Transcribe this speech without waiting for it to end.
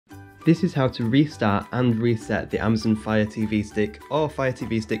This is how to restart and reset the Amazon Fire TV Stick or Fire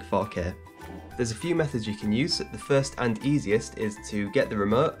TV Stick 4K. There's a few methods you can use. The first and easiest is to get the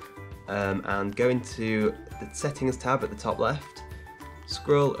remote and go into the settings tab at the top left,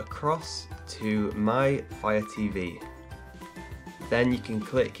 scroll across to My Fire TV. Then you can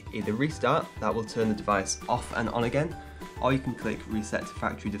click either restart, that will turn the device off and on again, or you can click reset to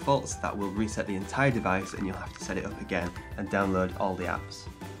factory defaults, that will reset the entire device and you'll have to set it up again and download all the apps.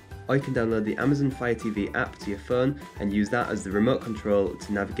 Or you can download the Amazon Fire TV app to your phone and use that as the remote control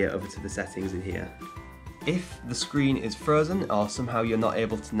to navigate over to the settings in here. If the screen is frozen or somehow you're not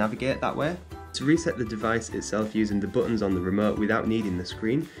able to navigate that way, to reset the device itself using the buttons on the remote without needing the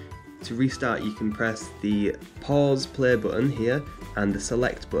screen, to restart you can press the pause play button here and the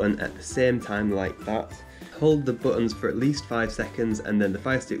select button at the same time like that. Hold the buttons for at least 5 seconds and then the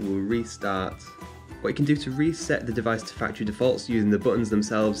Fire Stick will restart. What you can do to reset the device to factory defaults using the buttons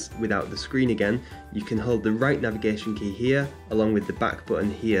themselves without the screen again, you can hold the right navigation key here along with the back button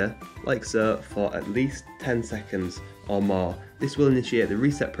here, like so, for at least 10 seconds or more. This will initiate the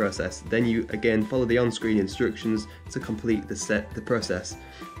reset process, then you again follow the on-screen instructions to complete the process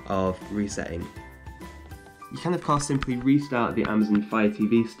of resetting. You can of course simply restart the Amazon Fire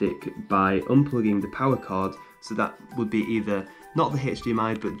TV Stick by unplugging the power cord, so that would be either not the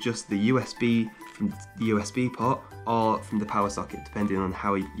HDMI but just the USB from the USB port or from the power socket, depending on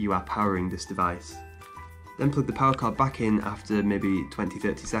how you are powering this device. Then plug the power cord back in after maybe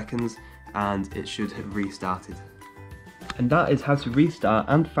 20-30 seconds and it should have restarted. And that is how to restart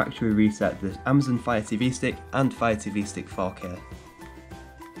and factory reset the Amazon Fire TV Stick and Fire TV Stick 4K.